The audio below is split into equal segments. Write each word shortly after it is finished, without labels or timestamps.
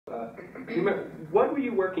what were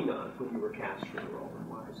you working on when you were cast for the role in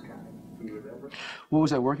Wiseguy? Do you remember? What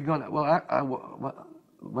was I working on? Well,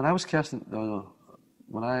 when I was cast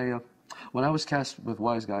when I was cast with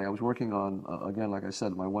Wiseguy, I was working on again, like I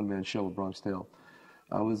said, my one-man show, A Bronx Tale.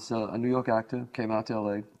 I was a New York actor, came out to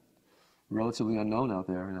L.A., relatively unknown out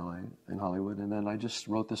there in L.A., in Hollywood, and then I just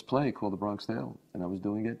wrote this play called The Bronx Tale, and I was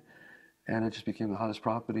doing it, and it just became the hottest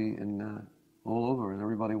property in all over, and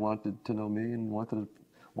everybody wanted to know me and wanted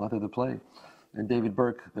the play. And David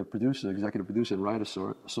Burke, the producer, executive producer and writer,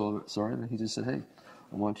 saw it, and he just said, "Hey,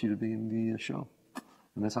 I want you to be in the show,"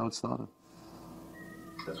 and that's how it started.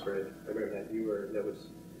 That's great. I remember that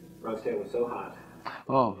Bronx Tale was so hot.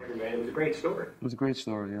 Oh, it was a great story. It was a great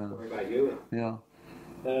story, yeah. Story about you. Yeah.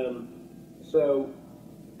 So,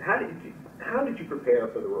 how did you prepare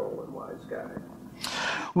for the role in Wiseguy?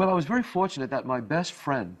 Well, I was very fortunate that my best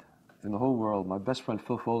friend in the whole world, my best friend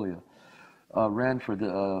Phil Folia, ran for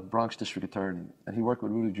the Bronx District Attorney, and he worked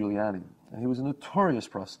with Rudy Giuliani, and he was a notorious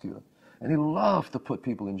prosecutor, and he loved to put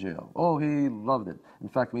people in jail. Oh, he loved it. In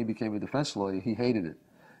fact, when he became a defense lawyer, he hated it.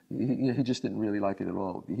 He just didn't really like it at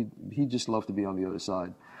all. He just loved to be on the other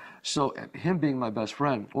side. So him being my best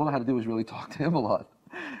friend, all I had to do was really talk to him a lot.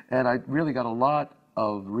 And I really got a lot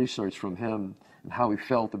of research from him and how he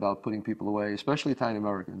felt about putting people away, especially Italian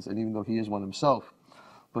Americans, and even though he is one himself.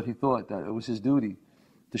 But he thought that it was his duty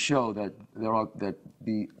to show that that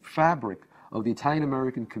the fabric of the Italian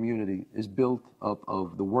American community is built up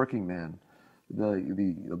of the working man,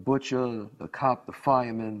 the butcher, the cop, the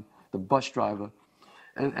fireman, the bus driver.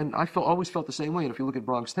 And I always felt the same way. And if you look at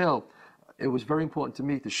Bronx Tale, it was very important to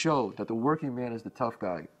me to show that the working man is the tough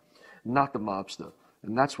guy, not the mobster.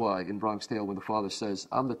 And that's why in Bronx Tale, when the father says,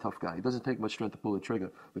 "I'm the tough guy," it doesn't take much strength to pull the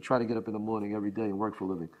trigger, but try to get up in the morning every day and work for a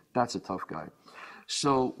living. That's a tough guy.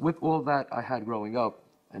 So with all that I had growing up,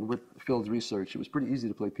 and with Phil's research, it was pretty easy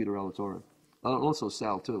to play Peter Alatorre. Also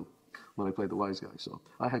Sal, too, when I played the wise guy. So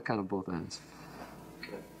I had kind of both ends.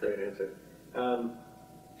 Great answer.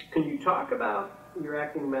 Can you talk about your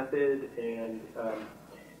acting method, and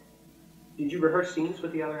did you rehearse scenes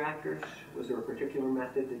with the other actors? Was there a particular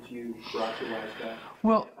method that you brought to Wiseguy?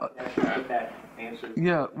 Well, get that answer.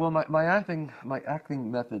 Yeah. Well, my acting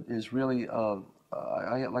method is really,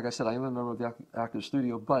 like I said, I am a member of the Actors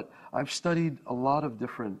Studio, but I've studied a lot of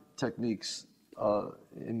different techniques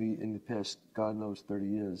in the past, God knows, 30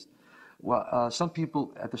 years. Well, some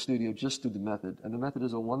people at the studio just do the method, and the method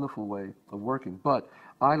is a wonderful way of working. But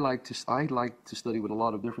I like to study with a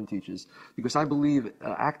lot of different teachers, because I believe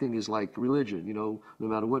acting is like religion. You know, no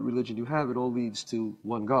matter what religion you have, it all leads to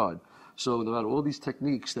one God. So no matter all these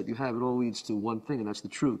techniques that you have, it all leads to one thing, and that's the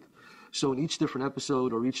truth. So in each different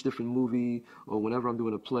episode or each different movie or whenever I'm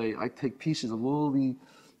doing a play, I take pieces of all the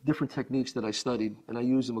different techniques that I studied, and I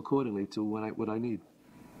use them accordingly to what I need.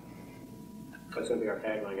 That's something our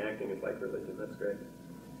tagline, acting is like religion. That's great.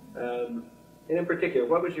 And in particular,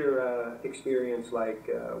 what was your experience like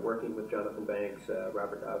working with Jonathan Banks,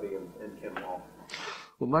 Robert Davi, and Ken Wall?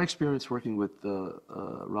 Well, my experience working with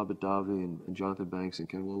Robert Davi and Jonathan Banks and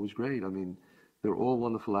Ken Wall was great. I mean, they're all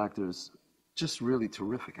wonderful actors, just really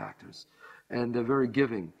terrific actors. And they're very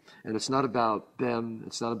giving. And it's not about them,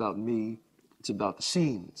 it's not about me, it's about the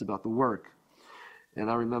scene, it's about the work. And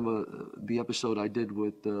I remember the episode I did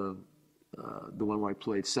with the one where I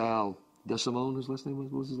played Sal DeSimone, his last name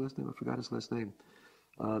was, what was his last name? I forgot his last name.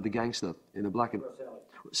 The gangster in the black and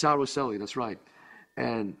Sal Rosselli, that's right.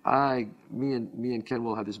 And me and Ken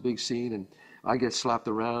will have this big scene, and I get slapped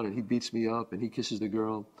around, and he beats me up, and he kisses the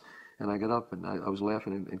girl, and I get up, and I was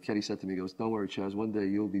laughing, and Kenny said to me, he goes, "Don't worry, Chaz, one day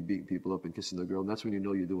you'll be beating people up and kissing the girl, and that's when you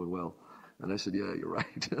know you're doing well." And I said, "Yeah, you're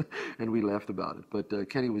right," and we laughed about it. But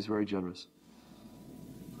Kenny was very generous.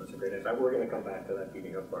 That's a great answer. We're going to come back to that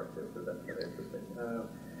beating up part too, because that's very interesting.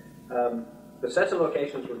 The sets and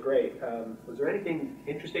locations were great. Was there anything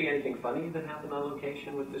interesting, anything funny that happened on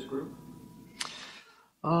location with this group?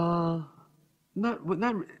 Not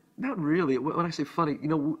really. When I say funny, you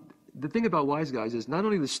know, the thing about Wise Guys is not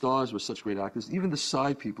only the stars were such great actors, even the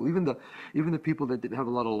side people, even the people that didn't have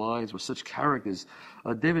a lot of lines were such characters.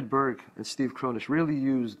 David Burke and Steve Kronish really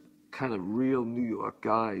used kind of real New York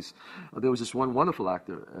guys. There was this one wonderful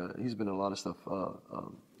actor. He's been in a lot of stuff.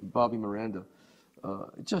 Bobby Miranda.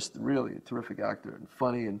 Just really a terrific actor and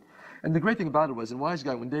funny. And the great thing about it was in Wise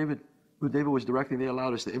Guy, when David was directing, they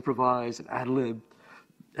allowed us to improvise and ad lib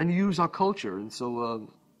and use our culture. And so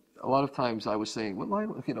a lot of times I was saying, "What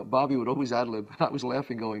line?" You know, Bobby would always ad lib, and I was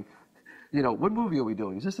laughing, going, "You know, what movie are we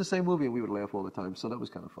doing? Is this the same movie?" And we would laugh all the time. So that was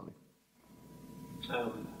kind of funny.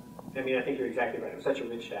 I mean, I think you're exactly right. It was such a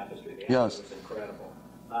rich tapestry. The Yes. acting was incredible.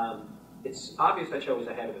 It's obvious that show was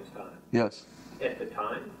ahead of its time. Yes. At the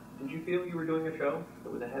time, Did you feel you were doing a show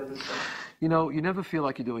that was ahead of its time? You know, you never feel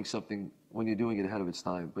like you're doing something when you're doing it ahead of its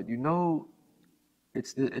time, but you know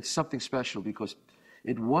it's something special because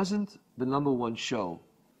it wasn't the #1 show,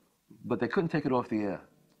 but they couldn't take it off the air,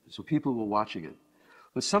 so people were watching it.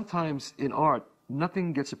 But sometimes in art,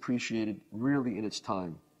 nothing gets appreciated really in its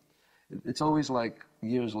time. It's always like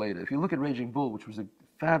years later. If you look at Raging Bull, which was a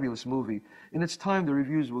fabulous movie, in its time the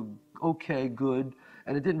reviews were okay, good,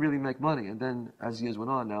 and it didn't really make money. And then as years went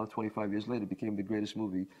on, now 25 years later, it became the greatest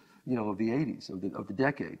movie, you know, of the 80s, of the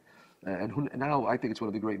decade. And now I think it's one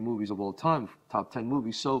of the great movies of all time, top 10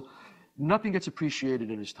 movies. So nothing gets appreciated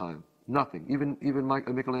in its time. Nothing. Even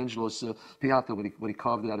Michelangelo's Pieta, when he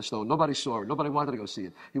carved it out of stone, nobody saw it. Nobody wanted to go see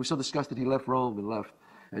it. He was so disgusted he left Rome and left.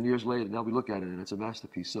 And years later, now we look at it and it's a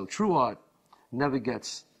masterpiece. So true art never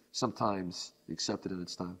gets sometimes accepted in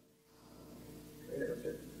its time. Great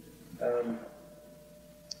answer.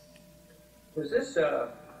 Was this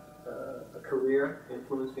a career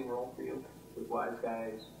influencing role for you with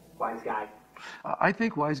Wiseguy? I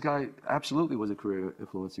think Wiseguy absolutely was a career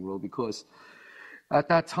influencing role because at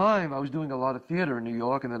that time I was doing a lot of theater in New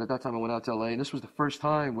York, and then at that time I went out to LA, and this was the first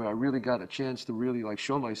time where I really got a chance to really like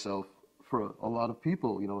show myself for a lot of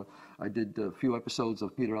people. You know, I did a few episodes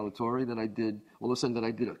of Peter Alatorre, then I did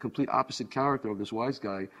a complete opposite character of this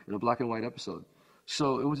Wiseguy in a black and white episode.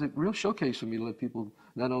 So it was a real showcase for me to let people,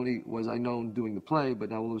 not only was I known doing the play, but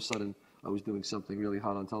now all of a sudden I was doing something really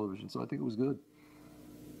hot on television. So I think it was good.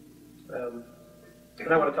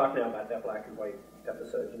 And I want to talk now about that black and white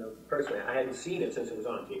episode. You know, personally, I hadn't seen it since it was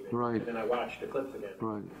on TV. Right. And then I watched the clips again.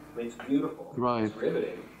 Right. I mean, it's beautiful. Right. It's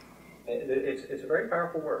riveting. It's a very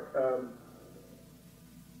powerful work.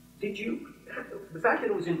 The fact that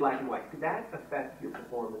it was in black and white, did that affect your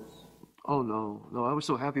performance? Oh, no. No, I was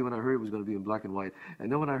so happy when I heard it was going to be in black and white.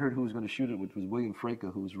 And then when I heard who was going to shoot it, which was William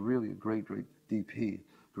Fraker, who was really a great, great DP,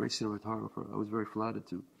 great cinematographer, I was very flattered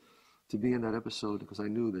to be in that episode because I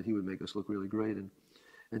knew that he would make us look really great. And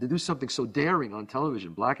to do something so daring on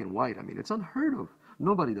television, black and white, I mean, it's unheard of.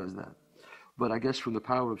 Nobody does that. But I guess from the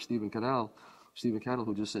power of Stephen Cannell,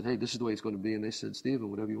 who just said, hey, this is the way it's going to be. And they said,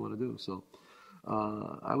 Stephen, whatever you want to do. So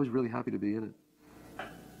I was really happy to be in it.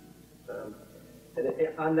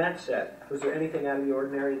 And on that set, was there anything out of the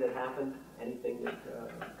ordinary that happened? Anything that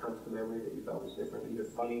comes to memory that you felt was different, either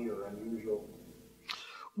funny or unusual?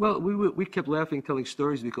 Well, we kept laughing, telling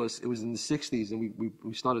stories because it was in the 60s, and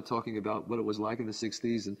we started talking about what it was like in the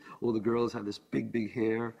 60s, and all the girls had this big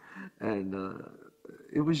hair, and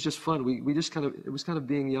it was just fun. We just it was kind of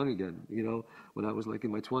being young again, you know. When I was like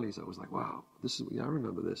in my 20s, I was like, wow, I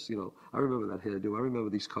remember this, you know. I remember that hairdo. I remember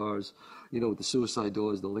these cars, you know, with the suicide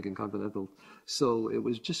doors, the Lincoln Continental. So it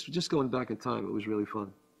was just going back in time. It was really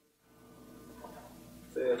fun.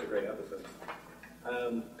 So that's a great episode.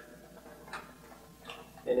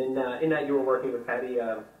 And in that you were working with Patty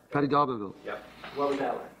D'Arbanville. Yeah. What was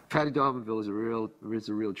that like? Patty D'Arbanville is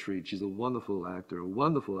a real treat. She's a wonderful actor,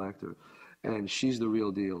 and she's the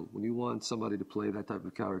real deal. When you want somebody to play that type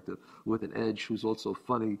of character with an edge, who's also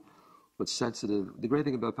funny but sensitive, the great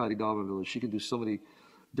thing about Patty D'Arbanville is she can do so many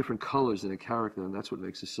different colors in a character, and that's what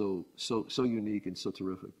makes her so unique and so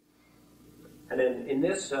terrific. And then in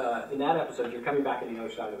that episode, you're coming back on the other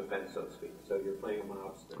side of the fence, so to speak. So you're playing a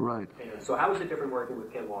mobster. Right. And so how was it different working with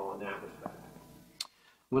Ken Wall in that respect?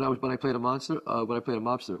 When I played a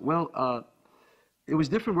mobster. Well, it was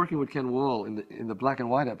different working with Ken Wall in the black and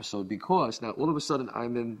white episode because now all of a sudden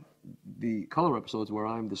I'm in the color episodes where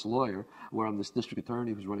I'm this lawyer, where I'm this district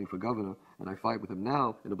attorney who's running for governor, and I fight with him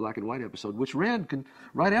now in the black and white episode, which ran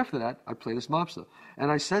right after that. I played this mobster,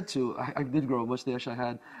 and I said I did grow a mustache I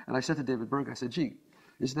had, and I said to David Berg, I said, gee,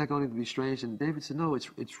 isn't that going to be strange? And David said, no,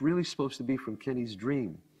 it's really supposed to be from Kenny's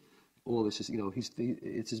dream. All this is, you know,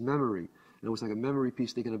 it's his memory, and it was like a memory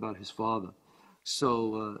piece thinking about his father.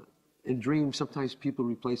 So in dreams, sometimes people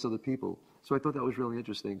replace other people. So I thought that was really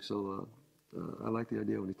interesting. So I liked the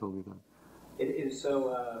idea when he told me that. It's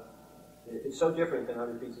so different than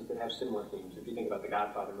other pieces that have similar themes. If you think about the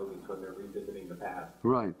Godfather movies when they're revisiting the past.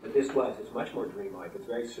 Right. But it's much more dreamlike. It's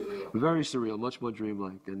very surreal. Very surreal, much more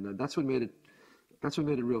dreamlike, and that's what made it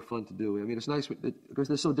real fun to do. I mean, it's nice because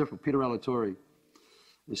they're so different. Peter Alatorre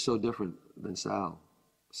is so different than Sal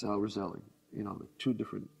Roselli. You know, the two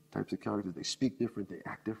different types of characters. They speak different, they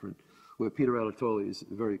act different. Where Peter Alatorre is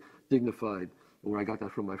very dignified, and where I got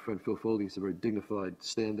that from my friend Phil Foley, he's a very dignified,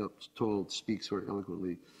 stand-up, tall, speaks very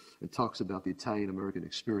eloquently, and talks about the Italian-American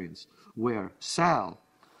experience. Where Sal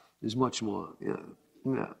is much more,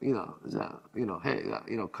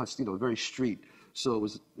 cuts, very street. So it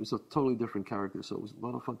was a totally different character. So it was a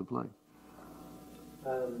lot of fun to play.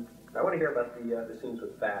 I want to hear about the scenes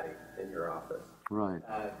with Fatty in your office. Right.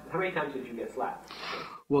 How many times did you get slapped?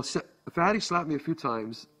 Well, Fatty slapped me a few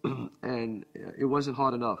times, and it wasn't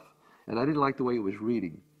hard enough. And I didn't like the way it was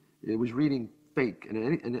reading. It was reading fake.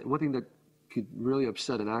 And one thing that could really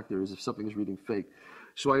upset an actor is if something is reading fake.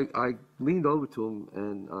 So I leaned over to him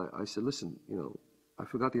and I said, listen, I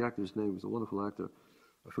forgot the actor's name. He was a wonderful actor.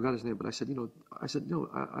 I forgot his name, but I said,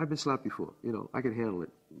 I've been slapped before. I can handle it.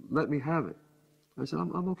 Let me have it. I said,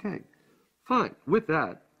 I'm okay. Fine. With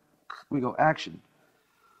that, we go action.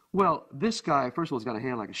 Well, this guy, first of all, has got a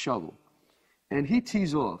hand like a shovel. And he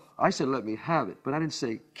tees off. I said, let me have it. But I didn't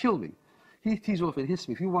say, kill me. He tees off and hits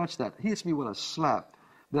me. If you watch that, he hits me with a slap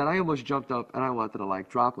that I almost jumped up and I wanted to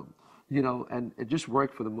drop him. And it just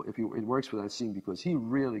worked for it works for that scene because he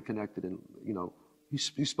really connected and, he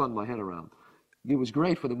spun my head around. It was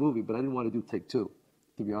great for the movie, but I didn't want to do take two,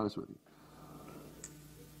 to be honest with you.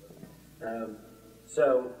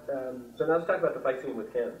 So now let's talk about the fight scene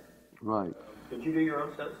with Ken. Right. Did you do your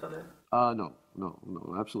own stunts on that?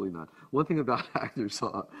 No, absolutely not. One thing about actors,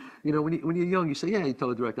 when you're young, you say, yeah, you tell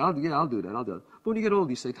the director, I'll do that. But when you get old,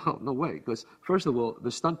 you say, no way. Because first of all, the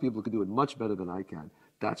stunt people can do it much better than I can.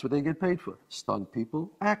 That's what they get paid for. Stunt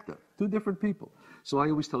people, actor, two different people. So I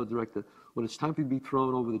always tell the director, when it's time to be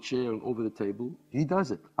thrown over the chair and over the table, he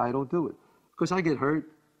does it. I don't do it. Because I get hurt.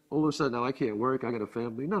 All of a sudden, now I can't work. I got a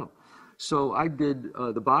family. No. So I did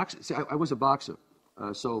the box. See, I was a boxer.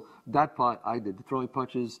 So that part I did. The throwing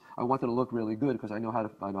punches, I wanted to look really good because I know how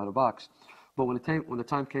to box. But when the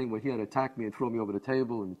time came when he had to attack me and throw me over the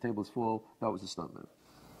table and the tables fall, that was the stuntman.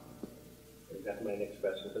 That's my next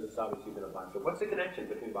question, because it's obviously been a boxer. What's the connection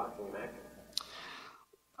between boxing and acting?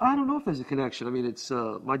 I don't know if there's a connection. I mean, it's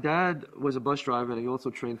my dad was a bus driver and he also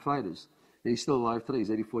trained fighters. And he's still alive today. He's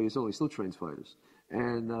 84 years old. He still trains fighters.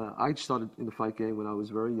 And I started in the fight game when I was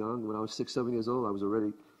very young. When I was 6, 7 years old, I was already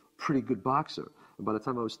a pretty good boxer. And by the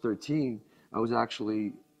time I was 13, I was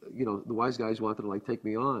actually, the wise guys wanted to take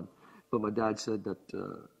me on. But my dad said that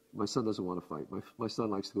my son doesn't want to fight. My son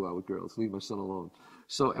likes to go out with girls. Leave my son alone.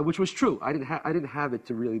 So, which was true. I didn't have it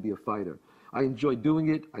to really be a fighter. I enjoyed doing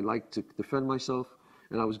it. I liked to defend myself.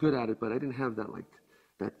 And I was good at it, but I didn't have that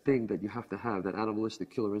that thing that you have to have, that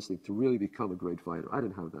animalistic killer instinct to really become a great fighter. I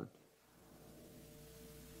didn't have that.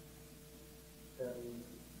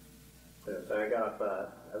 So I got off,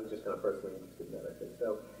 I was just kind of personally interested in that, I think.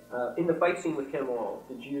 So in the fight scene with Ken Wall,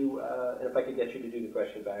 did you, and if I could get you to do the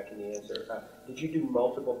question back and the answer, did you do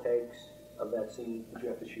multiple takes of that scene? Did you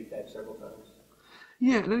have to shoot that several times?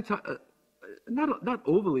 Yeah, and not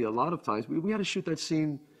overly a lot of times. We had to shoot that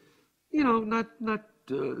scene, not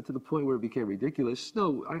to the point where it became ridiculous.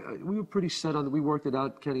 No, we were pretty set on it. We worked it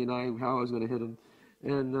out, Kenny and I, how I was going to hit him.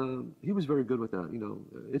 And he was very good with that.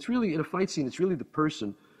 It's really, in a fight scene, it's really the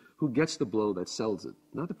person who gets the blow that sells it,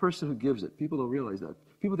 not the person who gives it. People don't realize that.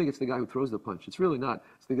 People think it's the guy who throws the punch. It's really not.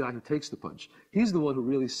 It's the guy who takes the punch. He's the one who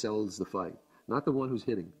really sells the fight, not the one who's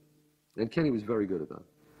hitting. And Kenny was very good at that.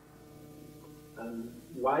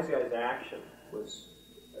 Wiseguy's action was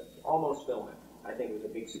almost filmic. I think it was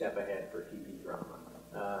a big step ahead for TV drama.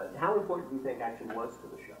 How important do you think action was to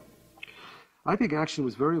the show? I think action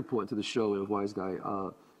was very important to the show of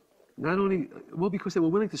Wiseguy. Not only, because they were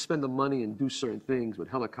willing to spend the money and do certain things with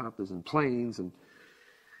helicopters and planes, and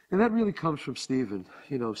that really comes from Stephen.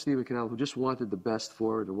 Stephen Cannell, who just wanted the best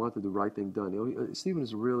for it and wanted the right thing done. Stephen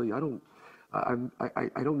is really, I don't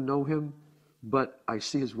know him, but I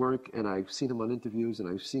see his work and I've seen him on interviews and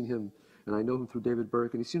I've seen him and I know him through David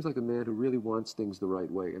Burke, and he seems like a man who really wants things the right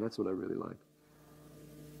way, and that's what I really like.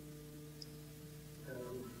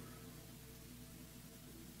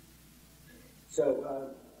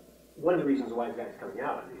 One of the reasons why Wiseguy is coming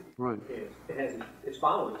out right. is its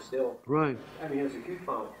following still. Right. I mean, it has a huge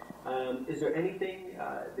following. Is there anything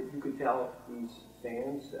that you could tell these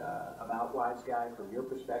fans about Wiseguy from your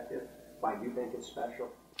perspective? Why you think it's special?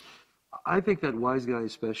 I think that Wiseguy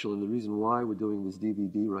is special, and the reason why we're doing this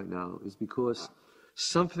DVD right now is because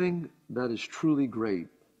something that is truly great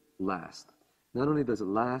lasts. Not only does it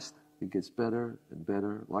last, it gets better and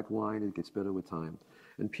better. Like wine, it gets better with time.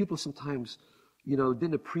 And people sometimes,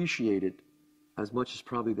 didn't appreciate it as much as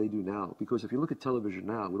probably they do now. Because if you look at television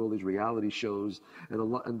now, with all these reality shows,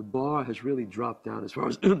 and the bar has really dropped down as far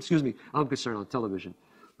as, excuse me, I'm concerned on television.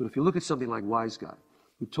 But if you look at something like Wiseguy,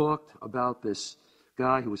 who talked about this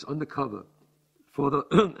guy who was undercover for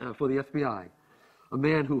the for the FBI, a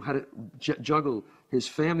man who had to juggle his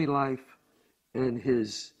family life and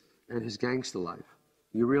his gangster life.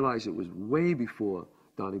 You realize it was way before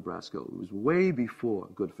Donnie Brasco. It was way before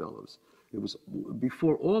Goodfellas. It was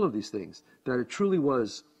before all of these things, that it truly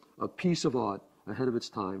was a piece of art ahead of its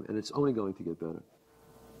time, and it's only going to get better.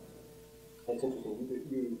 It's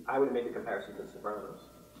interesting. I would have made the comparison to The Sopranos.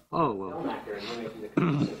 Oh, well. Film actor, and you're making the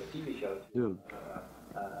comparison to TV shows, Yeah.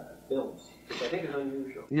 films, which I think is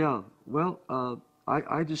unusual. Yeah. Well,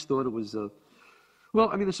 I just thought it was. Well,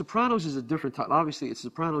 I mean, The Sopranos is a different type. Obviously,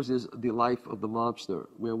 Sopranos is the life of the mobster,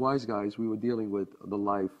 where Wise Guys, we were dealing with the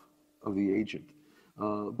life of the agent.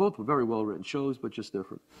 Both were very well written shows, but just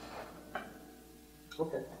different.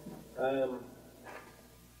 Okay.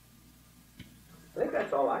 I think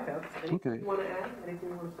that's all I have. Anything you want to add? Anything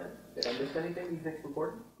you want to say? Did I miss anything you think is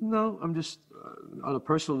important? No, I'm just, on a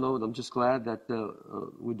personal note, I'm just glad that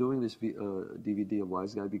we're doing this DVD of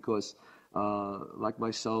Wise Guy because, like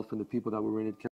myself and the people that were in it,